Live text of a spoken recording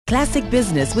Classic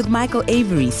Business with Michael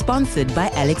Avery, sponsored by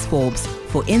Alex Forbes,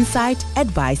 for insight,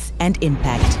 advice, and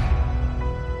impact.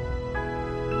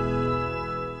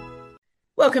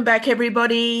 Welcome back,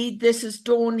 everybody. This is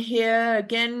Dawn here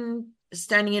again,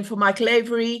 standing in for Michael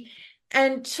Avery.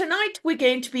 And tonight we're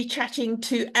going to be chatting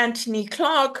to Anthony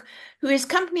Clark, who is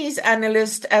company's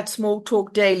analyst at Small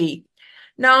Talk Daily.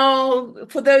 Now,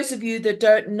 for those of you that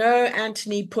don't know,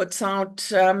 Anthony puts out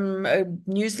a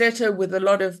newsletter with a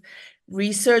lot of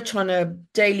research on a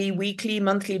daily, weekly,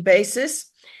 monthly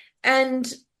basis. And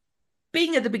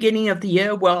being at the beginning of the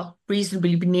year, well,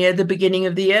 reasonably near the beginning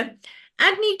of the year,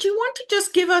 Anthony, do you want to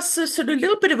just give us a sort of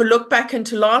little bit of a look back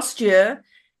into last year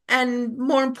and,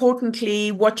 more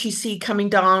importantly, what you see coming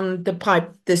down the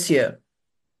pipe this year?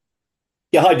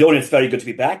 Yeah, hi, Dawn. It's very good to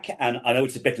be back. And I know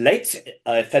it's a bit late,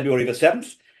 February the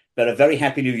 7th, but a very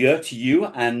happy new year to you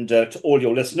and to all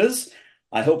your listeners.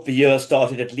 I hope the year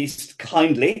started at least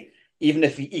kindly, even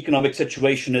if the economic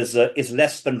situation is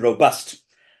less than robust.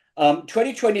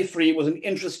 2023 was an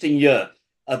interesting year,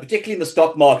 particularly in the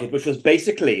stock market, which was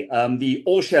basically the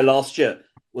all-share last year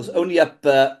was only up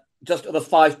just over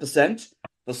 5%.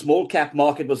 The small cap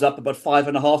market was up about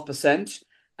 5.5%.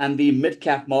 And the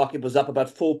mid-cap market was up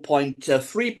about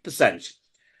 4.3%.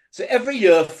 So every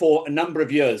year for a number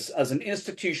of years, as an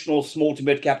institutional small to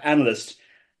mid-cap analyst,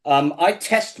 I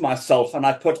test myself and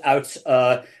I put out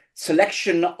a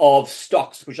selection of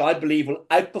stocks which I believe will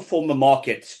outperform the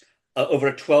market over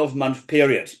a 12-month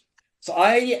period. So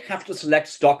I have to select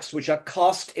stocks which are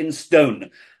cast in stone.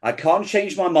 I can't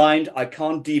change my mind. I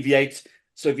can't deviate.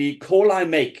 So the call I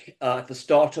make at the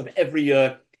start of every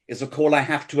year is a call I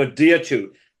have to adhere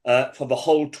to for the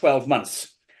whole 12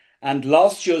 months. And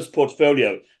last year's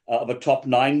portfolio of the top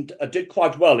 9 did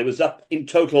quite well. It was up in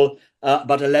total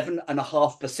about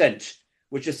 11.5%,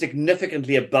 which is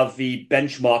significantly above the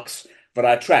benchmarks that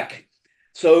I track.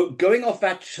 So going off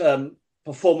that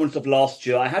performance of last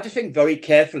year, I had to think very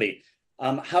carefully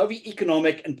how the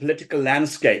economic and political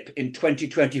landscape in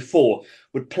 2024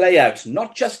 would play out,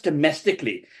 not just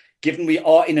domestically, given we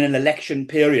are in an election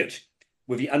period,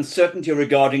 with the uncertainty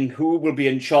regarding who will be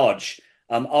in charge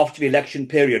after the election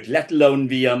period, let alone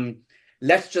the,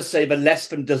 let's just say, the less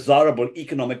than desirable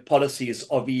economic policies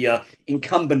of the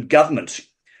incumbent government.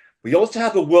 We also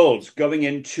have a world going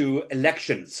into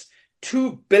elections.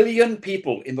 2 billion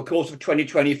people in the course of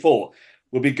 2024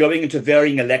 will be going into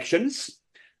varying elections.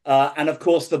 And of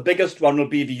course, the biggest one will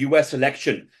be the US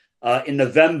election in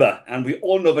November. And we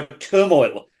all know the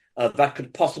turmoil that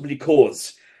could possibly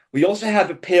cause. We also have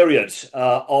a period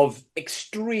of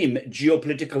extreme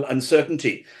geopolitical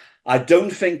uncertainty. I don't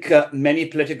think many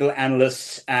political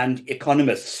analysts and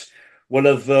economists will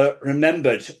have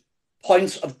remembered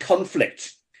points of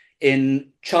conflict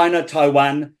in China,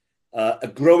 Taiwan, a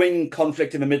growing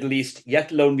conflict in the Middle East,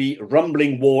 yet alone the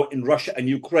rumbling war in Russia and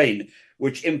Ukraine,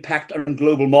 which impact on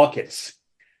global markets.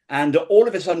 And all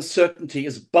of this uncertainty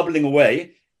is bubbling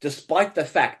away, despite the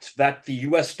fact that the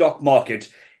US stock market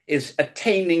is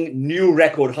attaining new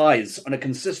record highs on a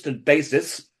consistent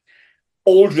basis,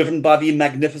 all driven by the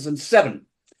Magnificent Seven.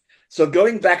 So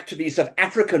going back to the South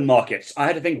African markets, I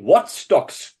had to think, what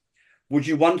stocks would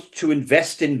you want to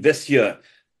invest in this year?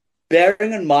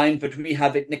 Bearing in mind that we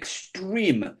have an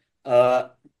extreme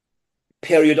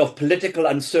period of political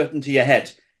uncertainty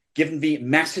ahead, given the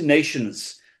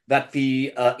machinations that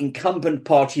the incumbent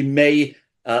party may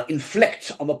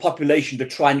inflict on the population to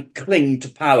try and cling to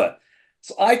power.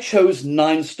 So I chose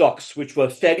 9 stocks which were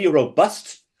fairly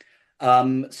robust,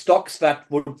 stocks that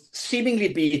would seemingly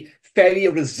be fairly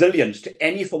resilient to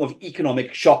any form of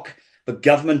economic shock the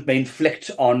government may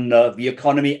inflict on the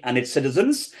economy and its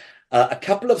citizens. A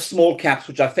couple of small caps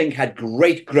which I think had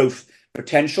great growth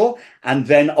potential, and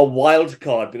then a wild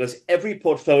card, because every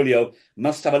portfolio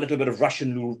must have a little bit of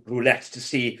Russian roulette to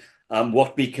see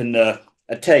what we can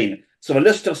attain. So a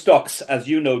list of stocks, as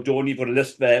you know, Dawn, you've got a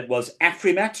list there, was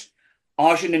Afrimat,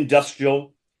 Arjun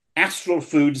Industrial, Astral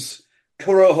Foods,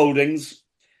 Kuro Holdings,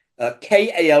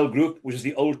 KAL Group, which is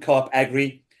the old Carp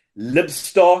Agri,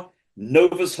 Libstar,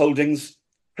 Novus Holdings,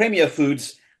 Premier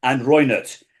Foods, and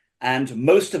Roynert. And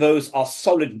most of those are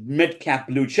solid mid-cap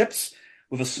blue chips,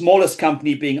 with the smallest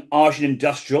company being Arjun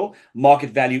Industrial,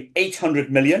 market value 800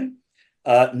 million,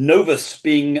 Novus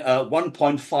being a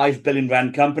 1.5 billion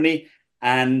rand company,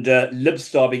 and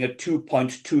Libstar being a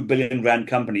 2.2 billion rand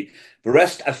company. The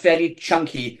rest are fairly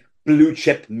chunky blue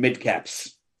chip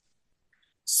mid-caps.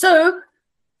 So,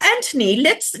 Anthony,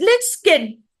 let's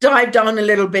dive down a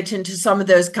little bit into some of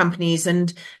those companies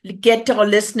and get our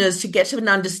listeners to get an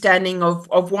understanding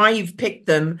of why you've picked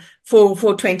them for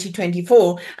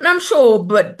 2024. And I'm sure,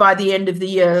 but by the end of the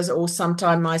year or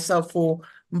sometime myself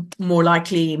more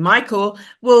likely Michael,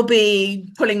 will be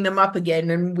pulling them up again,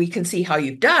 and we can see how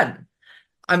you've done.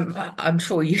 I'm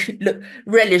sure you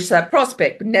relish that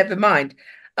prospect, but never mind.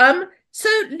 So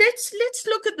let's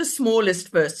look at the smallest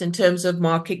first in terms of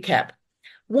market cap.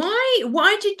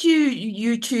 Why did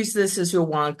you choose this as your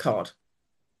wild card?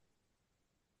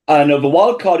 No, the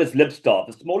wild card is Libstar.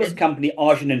 The smallest company,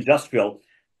 Argent Industrial,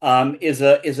 is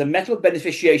a metal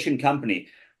beneficiation company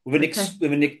with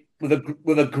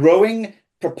a growing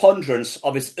preponderance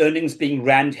of its earnings being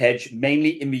rand hedged,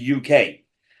 mainly in the UK.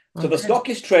 So the stock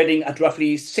is trading at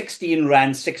roughly 16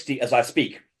 rand 60 as I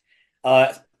speak.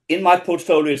 In my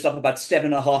portfolio, it's up about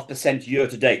 7.5% year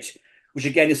to date, which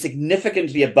again is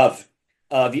significantly above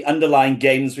the underlying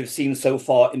gains we've seen so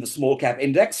far in the small cap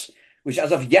index, which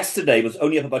as of yesterday was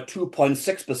only up about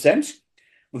 2.6%,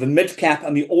 with the mid cap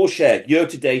and the all share year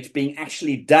to date being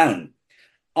actually down.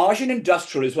 Argent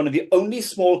Industrial is one of the only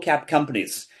small cap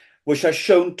companies which has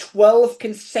shown 12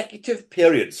 consecutive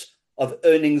periods of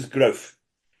earnings growth.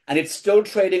 And it's still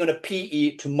trading on a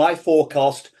PE to my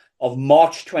forecast of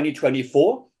March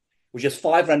 2024, which is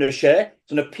 5 rand a share.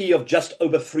 It's on a P of just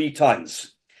over 3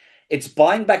 times. It's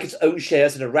buying back its own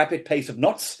shares at a rapid pace of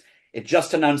knots. It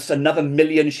just announced another 1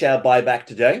 million share buyback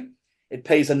today. It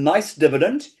pays a nice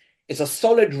dividend. It's a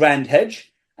solid rand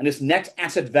hedge, and its net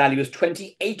asset value is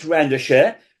 28 rand a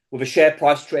share, with a share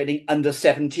price trading under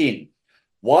 17.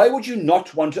 Why would you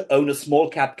not want to own a small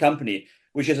cap company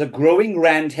which is a growing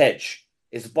rand hedge,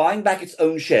 is buying back its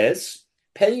own shares,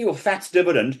 paying you a fat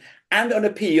dividend, and on a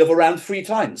P of around 3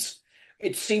 times?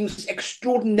 It seems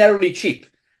extraordinarily cheap,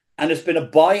 and it's been a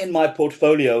buy in my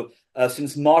portfolio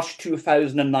since March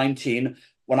 2019,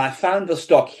 when I found the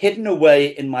stock hidden away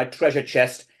in my treasure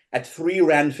chest at 3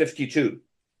 rand 52.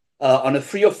 On a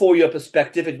 3 or 4 year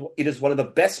perspective, it is one of the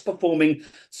best performing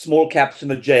small caps in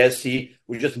the JSE,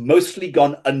 which has mostly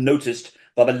gone unnoticed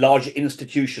by the larger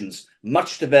institutions,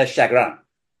 much to their chagrin.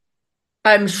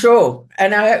 I'm sure,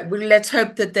 and let's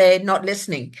hope that they're not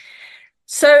listening.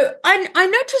 So I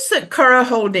noticed that Coro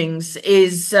Holdings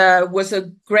was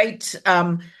a great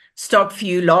stock for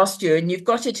you last year, and you've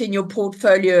got it in your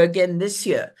portfolio again this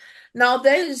year. Now,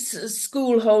 those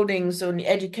school holdings or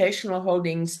educational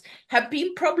holdings have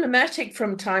been problematic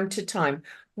from time to time.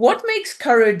 What makes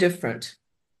Coro different?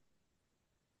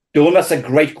 Dawn, that's a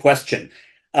great question.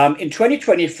 In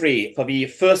 2023, for the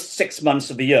first 6 months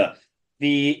of the year,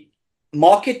 the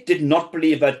market did not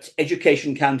believe that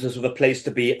education counters were the place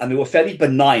to be, and they were fairly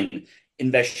benign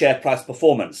in their share price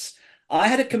performance. I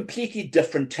had a completely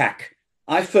different tack.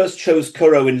 I first chose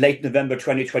Coro in late November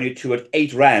 2022 at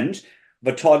 8 rand.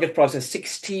 The target price is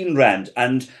 16 rand,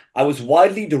 and I was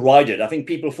widely derided. I think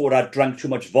people thought I'd drunk too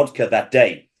much vodka that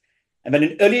day. And then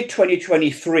in early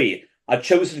 2023, I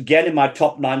chose it again in my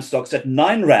top 9 stocks at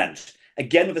 9 rand,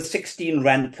 again with a 16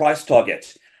 rand price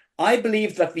target. I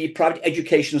believe that the private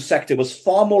education sector was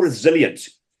far more resilient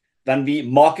than the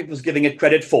market was giving it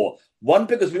credit for. One,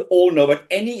 because we all know that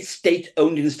any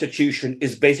state-owned institution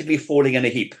is basically falling in a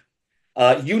heap.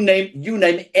 You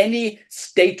name any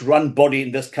state-run body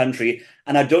in this country,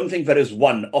 and I don't think there is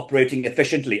one operating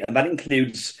efficiently, and that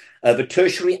includes the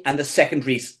tertiary and the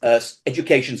secondary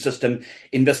education system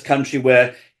in this country,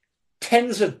 where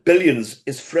tens of billions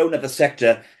is thrown at the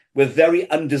sector with very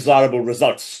undesirable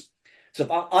results.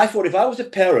 So I thought, if I was a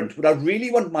parent, would I really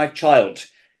want my child,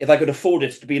 if I could afford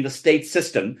it, to be in the state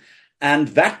system? And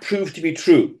that proved to be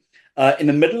true. In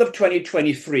the middle of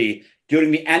 2023,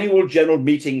 during the annual general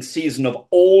meeting season of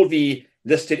all the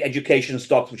listed education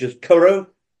stocks, which is Coro,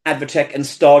 Advotech, and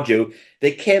Stadio,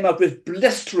 they came up with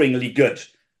blisteringly good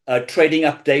trading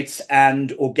updates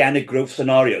and organic growth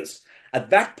scenarios. At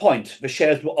that point, the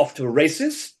shares were off to the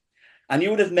races, and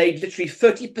you would have made literally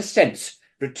 30%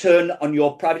 return on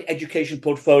your private education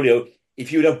portfolio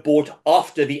if you would have bought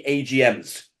after the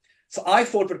AGMs. So I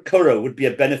thought that Coro would be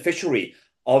a beneficiary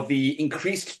of the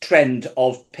increased trend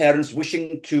of parents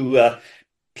wishing to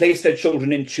place their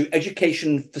children into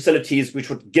education facilities which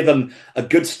would give them a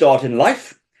good start in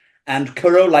life. And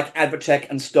Coro, like Advotech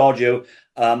and Stadio,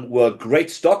 were great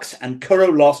stocks. And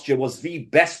Coro last year was the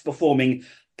best performing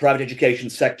private education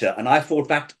sector. And I thought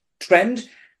that trend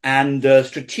and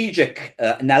strategic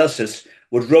analysis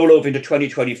would roll over into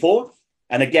 2024.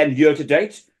 And again, year to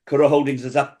date, Coro Holdings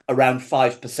is up around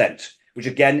 5%, which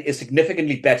again is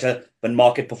significantly better than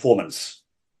market performance.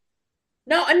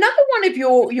 Now, another one of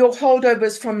your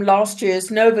holdovers from last year is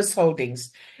Novus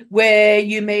Holdings, where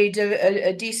you made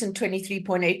a decent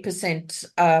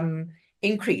 23.8%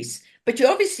 increase, but you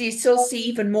obviously still see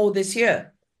even more this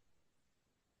year.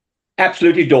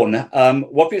 Absolutely, Dawn.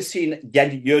 What we've seen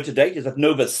again year to date is that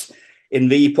Novus in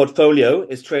the portfolio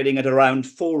is trading at around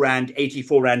 £4.80,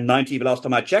 £4.90 the last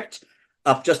time I checked,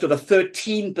 up just over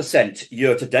 13%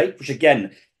 year to date, which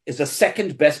again is the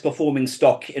second best performing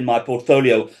stock in my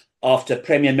portfolio after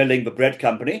Premier Milling, the bread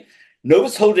company.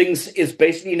 Novus Holdings is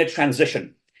basically in a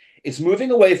transition. It's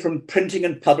moving away from printing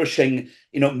and publishing,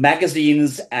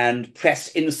 magazines and press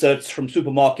inserts from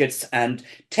supermarkets and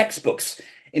textbooks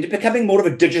into becoming more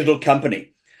of a digital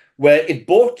company, where it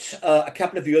bought a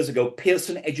couple of years ago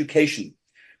Pearson Education,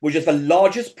 which is the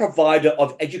largest provider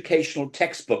of educational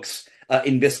textbooks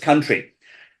in this country.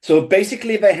 So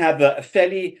basically, they have a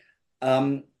fairly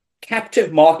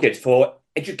captive market for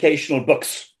educational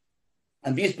books,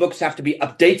 and these books have to be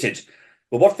updated.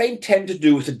 But what they intend to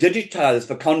do is to digitize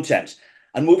the content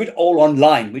and move it all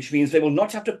online, which means they will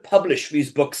not have to publish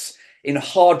these books in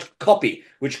hard copy,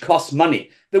 which costs money.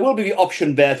 There will be the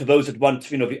option there for those that want,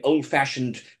 the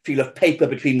old-fashioned feel of paper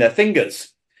between their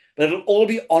fingers. But it'll all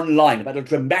be online. That'll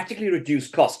dramatically reduce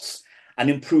costs and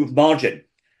improve margin.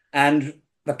 And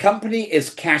the company is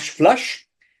cash flush.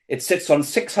 It sits on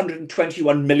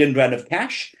 621 million rand of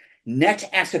cash, net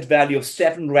asset value of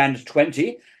 7.20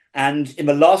 rand, and in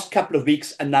the last couple of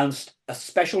weeks announced a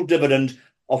special dividend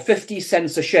of 50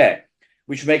 cents a share,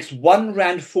 which makes 1.40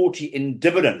 rand in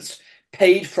dividends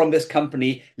paid from this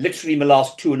company literally in the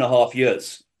last 2.5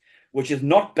 years, which is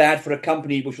not bad for a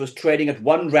company which was trading at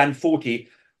 1.40 rand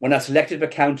when I selected the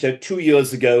counter 2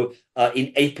 years ago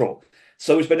in April.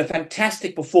 So it's been a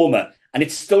fantastic performer, and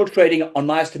it's still trading, on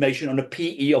my estimation, on a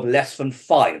PE of less than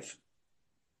 5.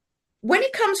 When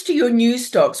it comes to your new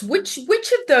stocks, which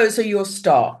of those are your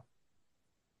star?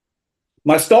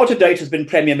 My star to date has been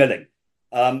Premier Milling.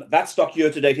 That stock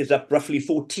year to date is up roughly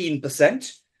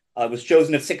 14%. It was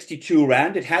chosen at 62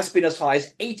 Rand. It has been as high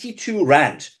as 82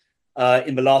 Rand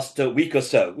in the last week or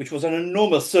so, which was an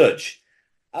enormous surge.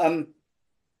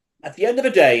 At the end of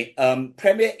the day,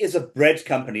 Premier is a bread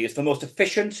company. It's the most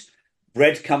efficient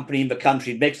bread company in the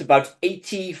country. It makes about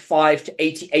 85 to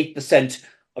 88%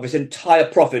 of its entire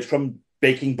profit from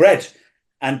baking bread.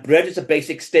 And bread is a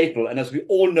basic staple. And as we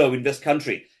all know in this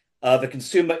country, the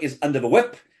consumer is under the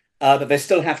whip, but they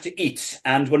still have to eat.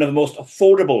 And one of the most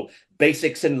affordable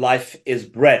basics in life is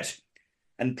bread.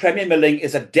 And Premier Milling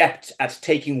is adept at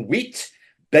taking wheat,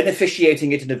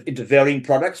 beneficiating it into varying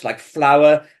products like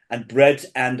flour and bread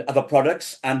and other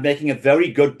products, and making a very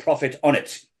good profit on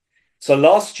it. So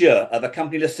last year, the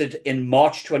company listed in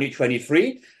March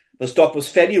 2023, the stock was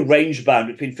fairly range bound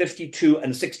between 52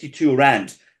 and 62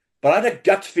 Rand. But I had a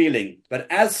gut feeling that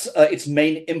as its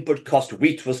main input cost,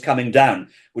 wheat, was coming down,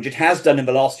 which it has done in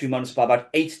the last few months by about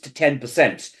 8 to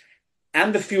 10%,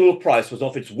 and the fuel price was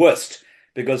off its worst,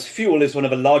 because fuel is one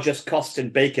of the largest costs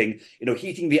in baking,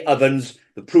 heating the ovens,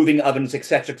 the proving ovens,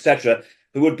 etc.,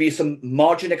 there would be some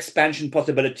margin expansion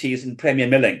possibilities in Premier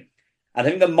Milling. I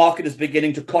think the market is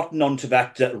beginning to cotton on to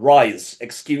that rise,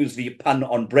 excuse the pun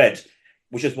on bread,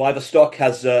 which is why the stock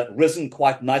has risen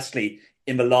quite nicely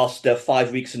in the last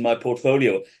 5 weeks in my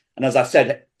portfolio. And as I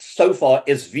said, so far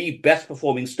is the best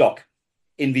performing stock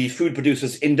in the Food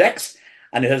Producers Index,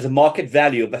 and it has a market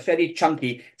value of a fairly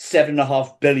chunky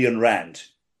 7.5 billion Rand.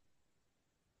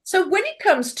 So when it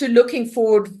comes to looking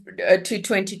forward to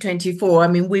 2024, I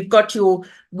mean, we've got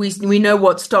we know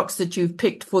what stocks that you've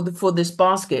picked for this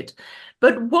basket,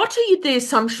 but what are the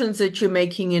assumptions that you're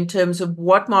making in terms of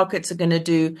what markets are going to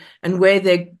do and where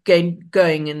they're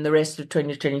going in the rest of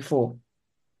 2024?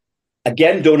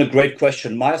 Again, Dawn, a great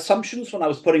question. My assumptions when I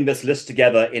was putting this list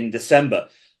together in December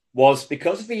was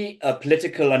because of the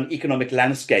political and economic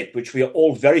landscape, which we are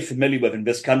all very familiar with in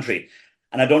this country.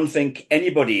 And I don't think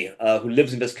anybody who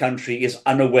lives in this country is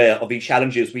unaware of the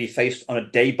challenges we face on a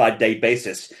day-by-day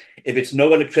basis. If it's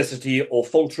no electricity or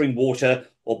filtering water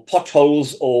or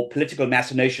potholes or political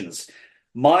machinations.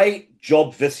 My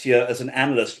job this year as an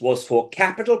analyst was for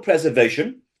capital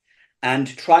preservation and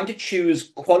trying to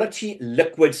choose quality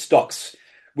liquid stocks,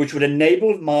 which would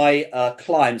enable my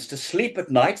clients to sleep at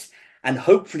night and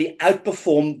hopefully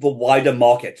outperform the wider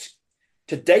market.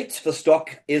 To date, the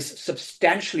stock is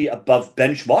substantially above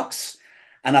benchmarks.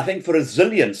 And I think the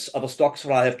resilience of the stocks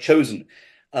that I have chosen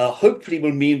hopefully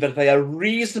will mean that they are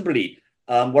reasonably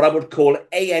what I would call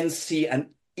ANC and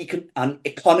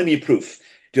economy proof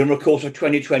during the course of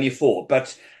 2024.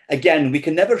 But again, we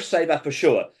can never say that for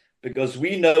sure, because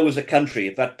we know as a country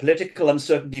that political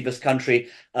uncertainty in this country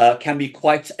can be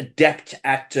quite adept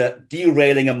at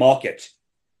derailing a market.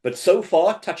 But so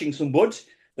far, touching some wood,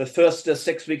 the first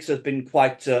 6 weeks has been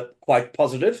quite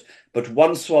positive, but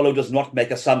one swallow does not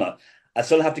make a summer. I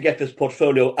still have to get this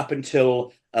portfolio up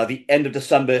until the end of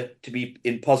December to be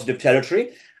in positive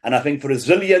territory. And I think the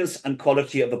resilience and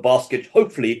quality of the basket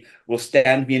hopefully will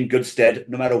stand me in good stead,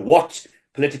 no matter what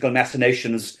political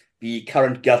machinations the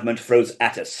current government throws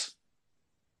at us.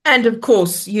 And of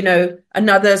course,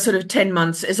 another sort of 10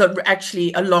 months is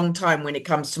actually a long time when it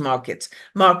comes to markets.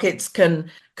 Markets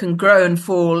can grow and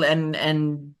fall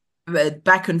and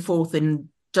back and forth in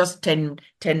just 10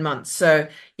 months. So,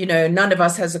 none of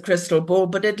us has a crystal ball,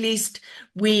 but at least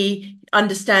we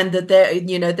understand that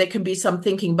there can be some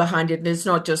thinking behind it. And it's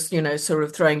not just, sort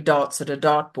of throwing darts at a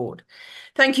dartboard.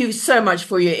 Thank you so much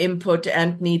for your input,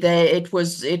 Anthony, there. It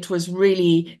was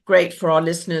really great for our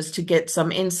listeners to get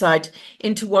some insight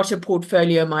into what a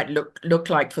portfolio might look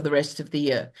like for the rest of the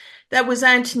year. That was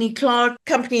Anthony Clark,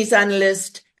 Companies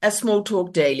Analyst at Small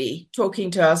Talk Daily,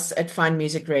 talking to us at Fine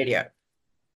Music Radio.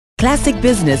 Classic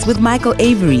Business with Michael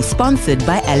Avery, sponsored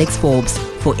by Alex Forbes,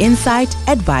 for insight,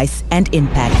 advice, and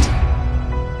impact.